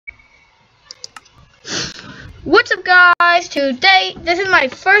What's up, guys? Today, this is my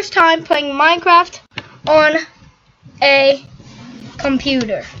first time playing Minecraft on a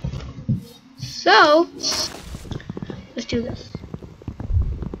computer. So, let's do this.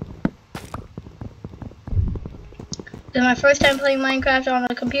 This is my first time playing Minecraft on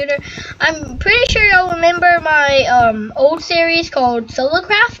a computer. I'm pretty sure y'all remember my old series called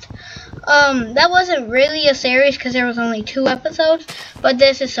Solocraft. That wasn't really a series because there was only 2 episodes, but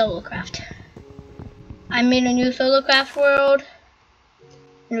this is Solocraft. I made a new Solocraft world,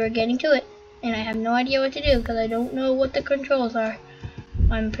 and we're getting to it. And I have no idea what to do because I don't know what the controls are.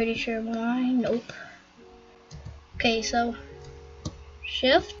 I'm pretty sure mine. Nope. Okay, so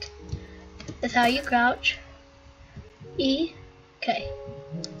Shift is how you crouch. E. Okay.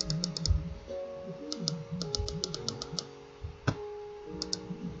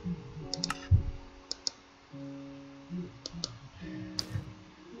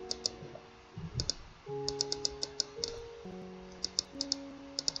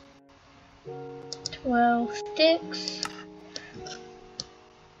 Twelve sticks.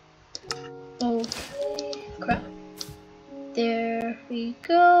 Okay, crap. There we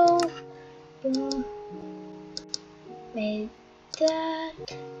go. Boom. Made that.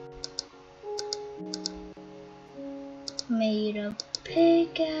 Made a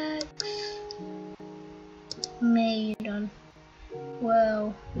pickaxe. Made a,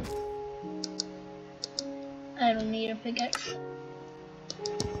 well, I don't need a pickaxe.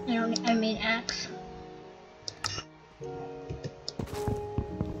 I mean axe.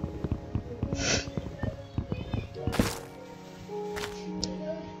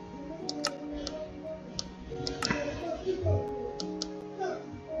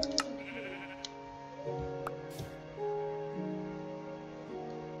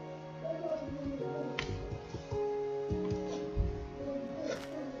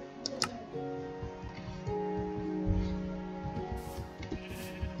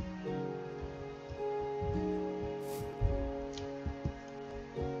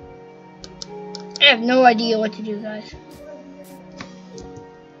 I have no idea what to do, guys.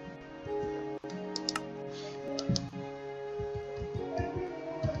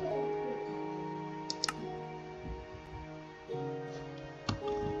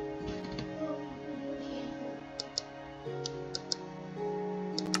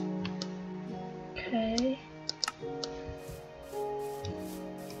 Okay.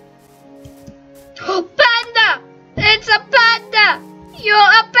 Oh, panda! It's a panda! You're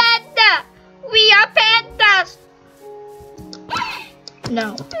a panda! We are pandas!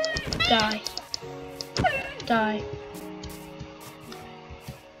 No. Die. Die.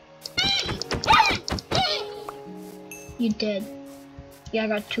 You dead. Yeah, I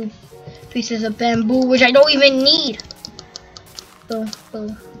got 2 pieces of bamboo, which I don't even need. Boom,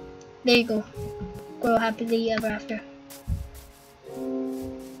 boom. There you go. Grow happily ever after.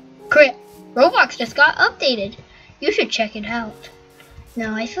 Crit! Roblox just got updated. You should check it out.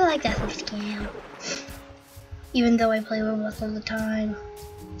 No, I feel like that's a scam. Even though I play Roblox all the time.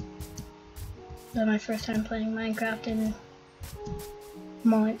 This is my first time playing Minecraft in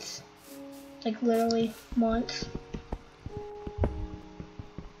months. Like literally months.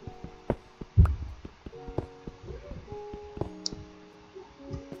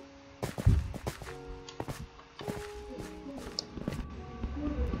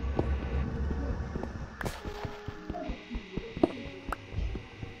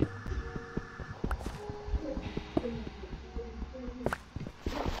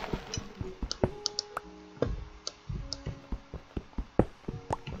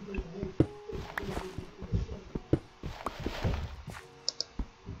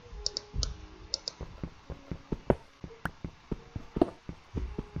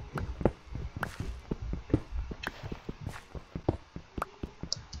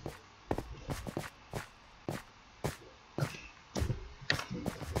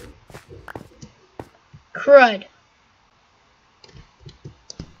 Crud.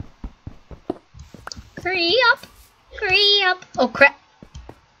 Hurry up. Hurry up. Oh crap.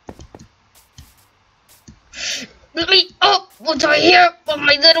 Let me up. What's right here? Oh,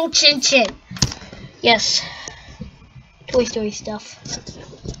 my little chin chin. Yes. Toy Story stuff.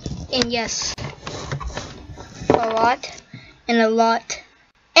 And yes. A lot. And a lot.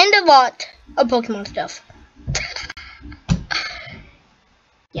 And a lot of Pokemon stuff.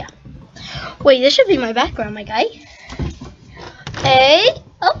 Yeah. Wait, this should be my background, my guy. Hey,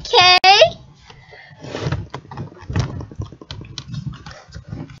 okay.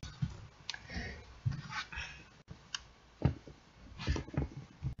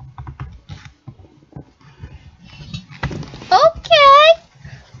 Okay.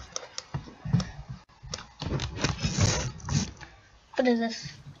 What is this?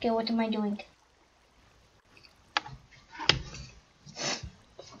 Okay, what am I doing?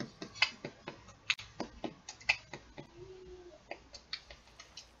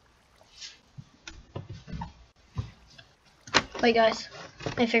 Wait guys,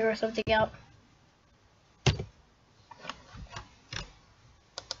 let me figure something out.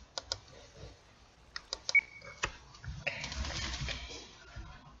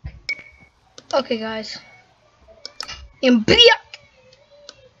 Okay guys.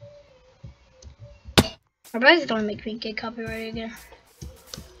 I bet it's gonna make me get copyrighted again.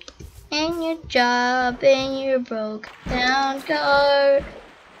 And your job and your broke down car.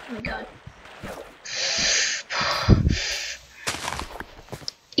 Oh my god.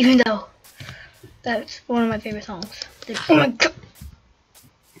 Even though that's one of my favorite songs. Oh my god.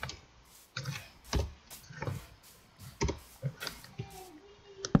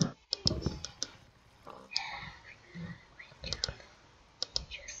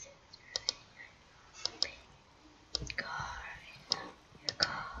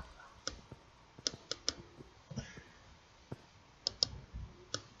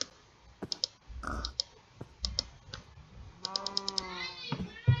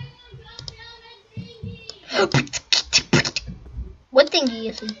 What thingy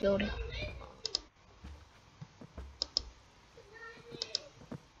is this building?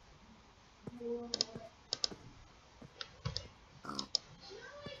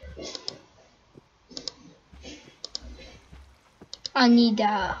 I need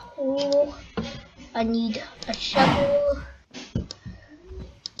a hole. I need a shovel.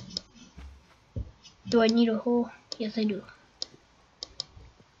 Do I need a hole? Yes, I do.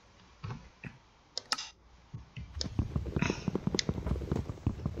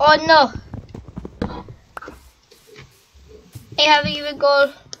 Oh no! I haven't even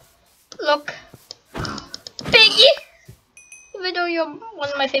gone. Look, Piggy! Even though you're one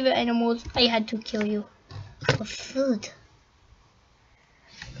of my favorite animals, I had to kill you for food.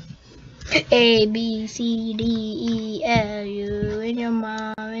 A, B, C, D, E, L, you, and your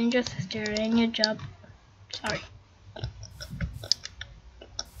mom, and your sister, and your job. Sorry.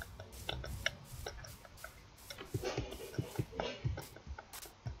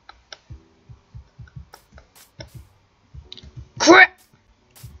 Crap!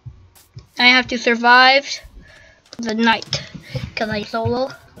 I have to survive the night because I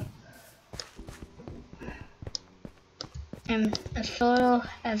solo. And as solo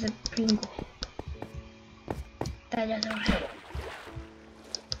as a Pringle. That doesn't matter.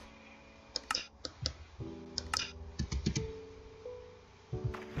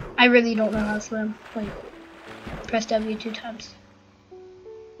 I really don't know how to swim. Wait, press W 2 times.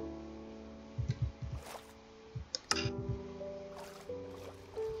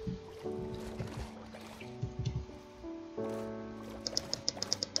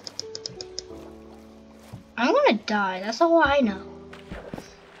 I'm gonna die, that's all I know.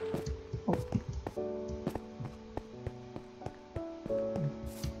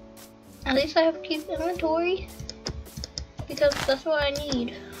 At least I have to keep inventory. Because that's what I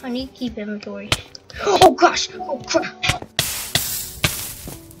need. I need to keep inventory. Oh gosh! Oh crap!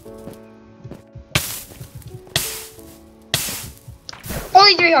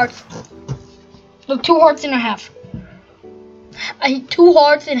 Only 3 hearts. Look, 2 hearts and a half. I need 2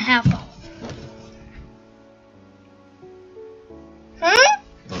 hearts and a half.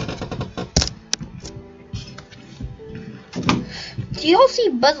 Do y'all see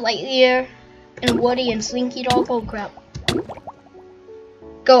Buzz Lightyear and Woody and Slinky Dog? Oh crap.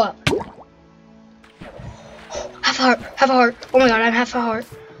 Go up. Half a heart, half a heart. Oh my god, I'm half a heart.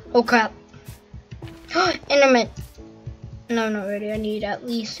 Oh crap. Enderman. No, not ready. I need at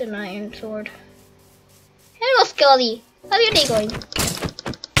least an iron sword. Hello, Skelly. How's your day going?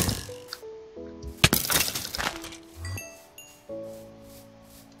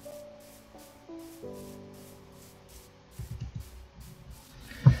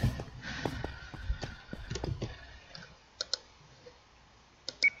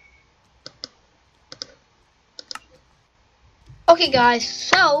 Okay guys,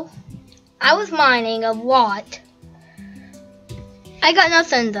 so I was mining a lot. I got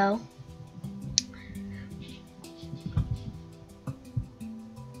nothing though.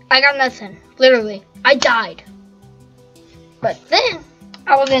 I got nothing, literally. I died. But then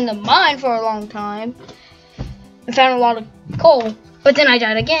I was in the mine for a long time and found a lot of coal, but then I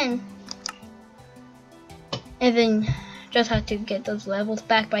died again. And then just had to get those levels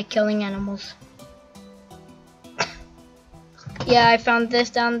back by killing animals. Yeah, I found this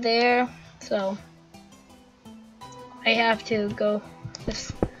down there, so I have to go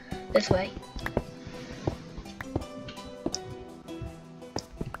this way.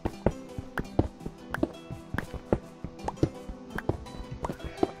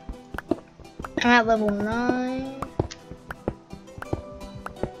 I'm at level 9.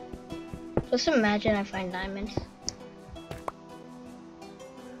 Just imagine I find diamonds.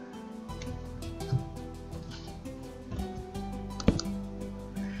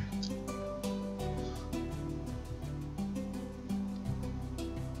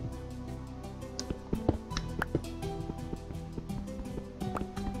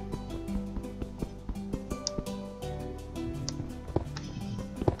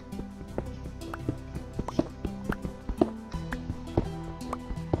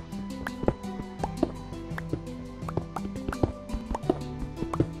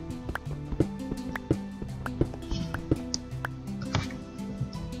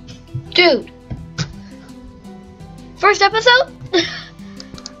 Dude! First episode?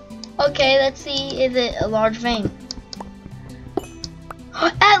 Okay, let's see. Is it a large vein?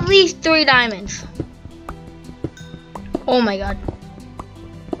 At least 3 diamonds. Oh my god.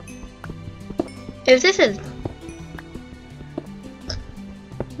 If this is...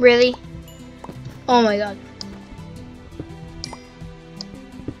 Really? Oh my god.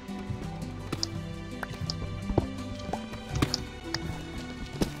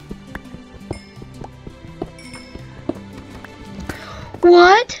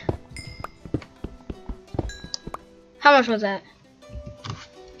 What? How much was that?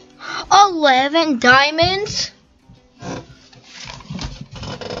 11 diamonds?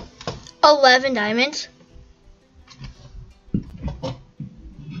 11 diamonds?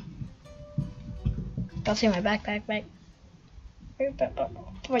 I'll see my backpack back. Right back. Oh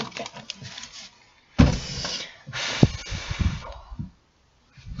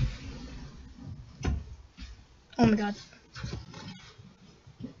my god.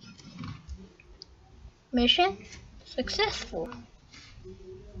 Mission successful.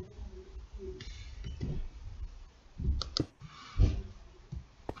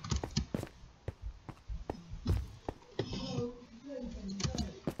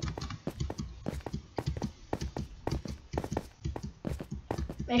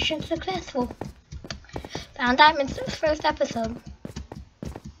 Mission successful. Found diamonds in the first episode.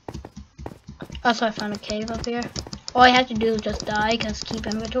 Also, I found a cave up here. All I have to do is just die because keep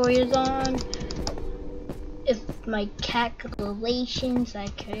inventory is on. If my calculations are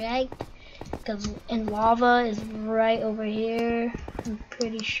correct, because in lava is right over here, I'm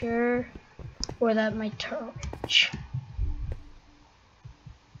pretty sure, or that my torch.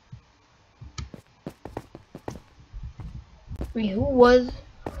 Wait,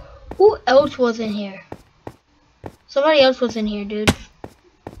 who else was in here? Somebody else was in here, dude.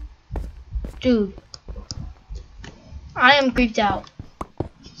 Dude, I am creeped out.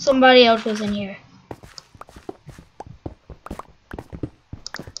 Somebody else was in here.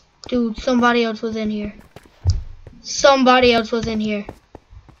 Dude, somebody else was in here. Somebody else was in here.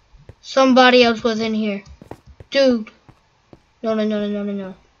 Somebody else was in here. Dude.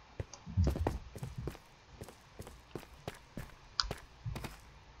 No.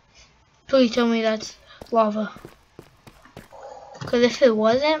 Please tell me that's lava. Because if it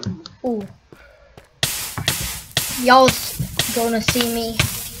wasn't, ooh. Y'all's gonna see me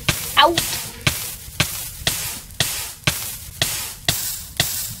out.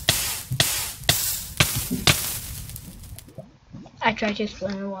 I tried to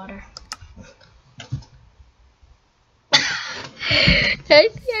swim in water.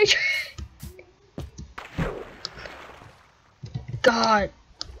 God.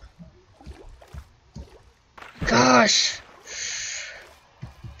 Gosh.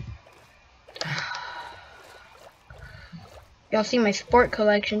 Y'all see my sport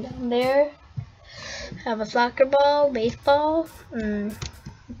collection down there. Have a soccer ball, baseball, a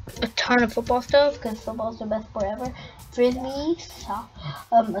ton of football stuff because football's the best sport ever. Frisbee,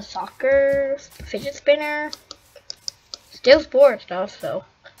 a soccer, fidget spinner, still sport stuff, so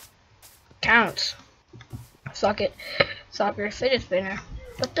counts. Soccer, fidget spinner.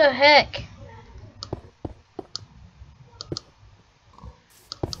 What the heck?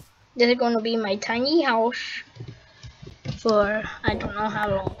 This is going to be my tiny house for I don't know how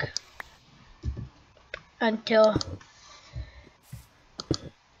long. Until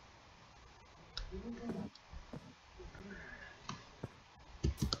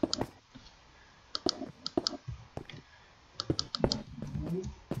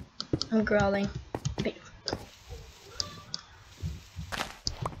I'm growling.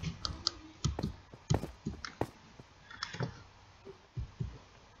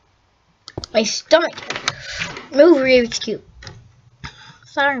 My stomach. Move, really cute.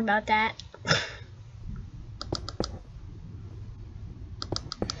 Sorry about that.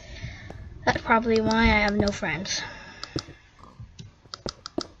 That's probably why I have no friends.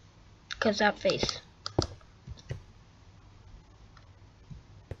 Because that face.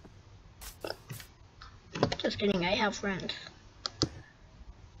 Just kidding, I have friends.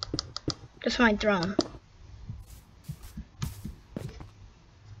 Just my throne.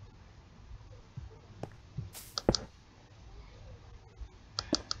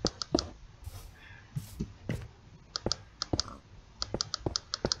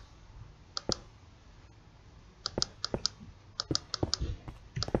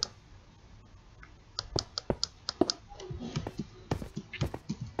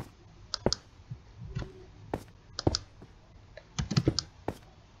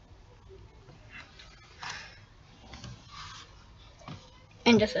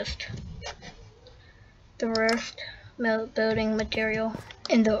 And assist. The rarest building material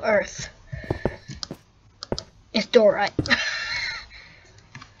in the earth is dorite.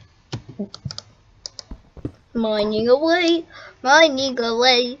 Mining away, mining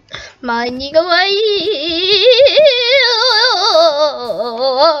away, mining away.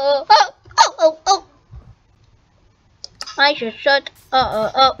 Oh, oh, oh, oh. I should shut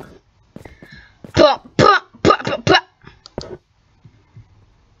up.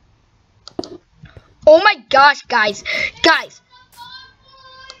 Oh my gosh, guys. Guys.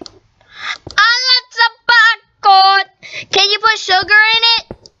 I got some popcorn. Can you put sugar in it?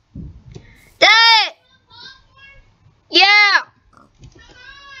 Dad. Yeah.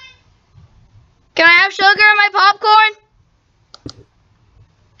 Can I have sugar in my popcorn?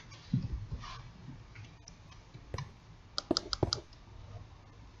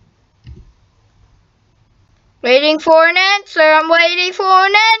 Waiting for an answer. I'm waiting for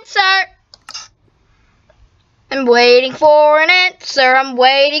an answer. I'm waiting for an answer. I'm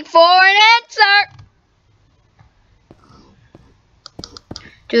waiting for an answer.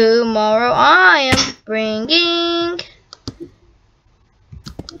 Tomorrow I am bringing.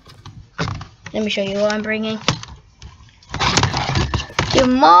 Let me show you what I'm bringing.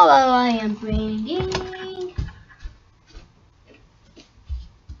 Tomorrow I am bringing.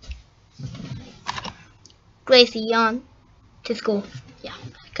 Glaceon to school. Yeah,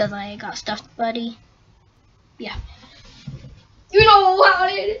 because I got stuffed buddy. Yeah. You know how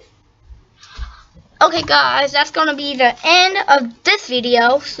it is. Okay guys, that's gonna be the end of this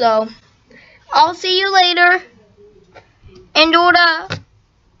video, so I'll see you later. And now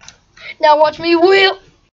watch me whip.